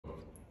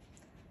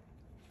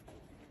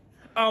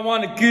I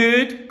want a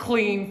good,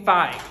 clean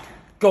fight.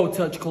 Go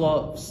touch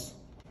gloves.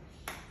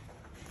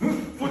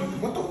 What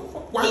the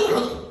fuck? Why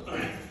you?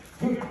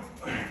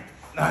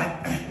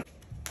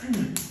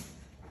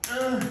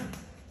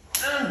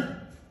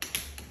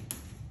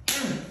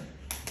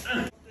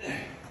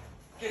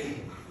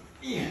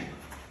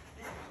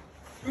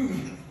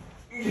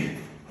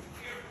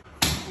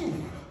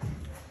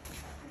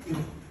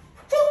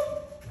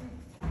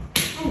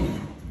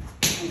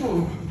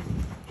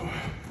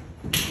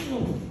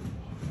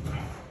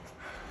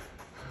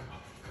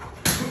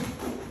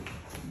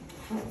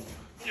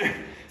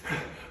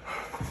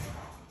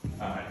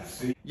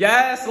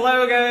 Yes,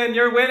 Logan,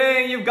 you're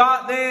winning. You've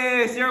got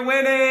this. You're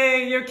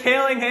winning. You're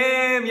killing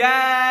him.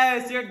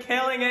 Yes, you're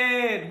killing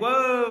it.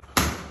 Whoa.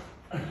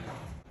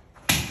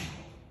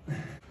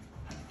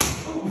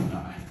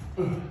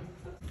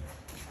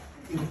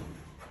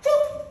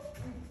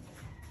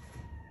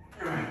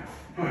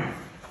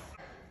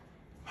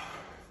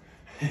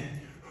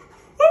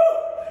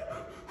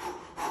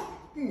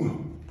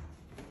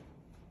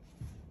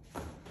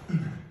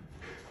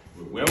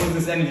 Where was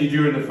this energy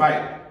during the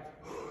fight?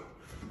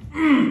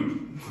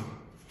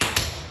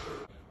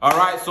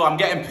 Alright, so I'm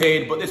getting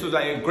paid, but this was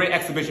like a great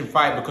exhibition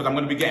fight because I'm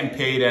going to be getting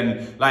paid,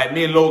 and like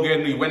me and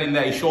Logan, we went in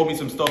there, he showed me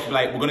some stuff,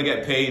 like we're going to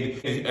get paid,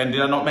 and did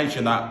I not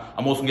mention that?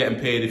 I'm also getting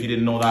paid if you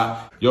didn't know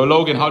that. Yo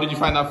Logan, how did you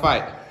find that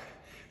fight?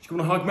 You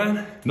want a hug,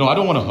 man? No, I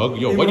don't want a hug.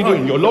 Yo, what are you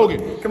doing? Yo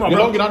Logan. Come on, Yo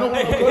bro. Logan, I don't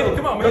want a hug. Hey,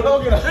 come on, man. Yo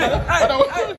Logan, Hey, I don't want